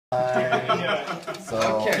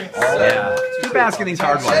So, okay. Yeah. Keep asking these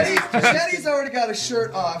hard ones. Shetty's already got his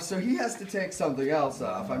shirt off, so he has to take something else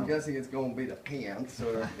off. I'm guessing it's going to be the pants,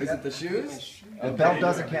 or is it the shoes? the belt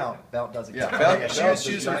doesn't count. Belt doesn't count. belt-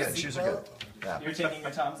 Shoes are good. Shoes are good. Yeah. You're taking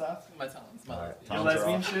your Toms off? My Toms. All right, Your Toms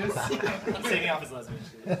are lesbian off. shoes? I'm taking off his lesbian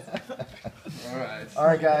shoes. Alright. All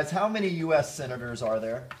right, guys. How many U.S. senators are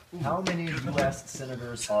there? How many U.S.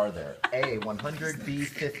 senators are there? A, 100, B,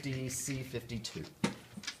 50, C, 52.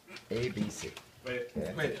 A, B, C. Wait.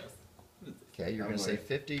 Okay. Wait. Okay, you're going to say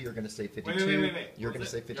 50. You're going to say 52. Wait. You're going to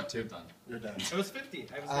say Yep, 52. you're done. You're done. It was 50.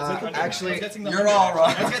 I was guessing 100. Actually, I was guessing the you're 100. all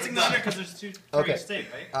right. I was guessing the 100 because there's two for Okay. each state,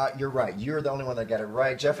 right? You're right. You're the only one that got it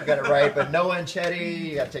right. Jeffrey got it right, but Noah and Chetty,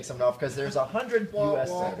 you got to take something off because there's 100 U.S.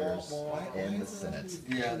 senators in the Senate.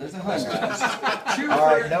 Yeah, there's 100. All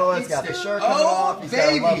right, Noah's got the shirt coming off. He's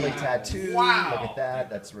baby. got a lovely tattoo. Wow. Look at that.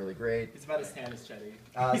 That's really great. It's about as tan as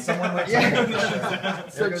Chetty. Someone went Yeah. There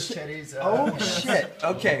So goes Ch- Chetty's. Oh shit.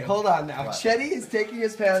 Okay, hold on now. What? Chetty is taking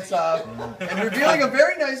his pants off and revealing a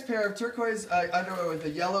very nice pair of turquoise underwear with a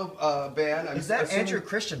yellow band. I'm Is that assuming Andrew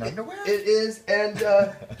Christian underwear? It is, and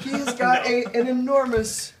he's got an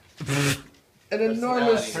enormous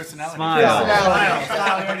Personality. Smile.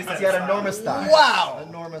 personality. He's got enormous thighs. Wow.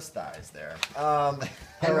 Enormous thighs there. And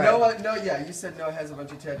all right. Noah, yeah, you said Noah has a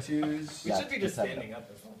bunch of tattoos. We Yeah, should be just just have standing up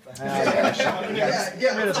this whole time. Yeah, let's the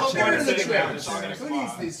get rid of the chairs. chairs. Who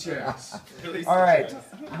needs these chairs? All right.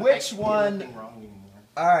 Which one? Nothing wrong anymore.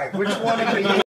 All right. Which one of these?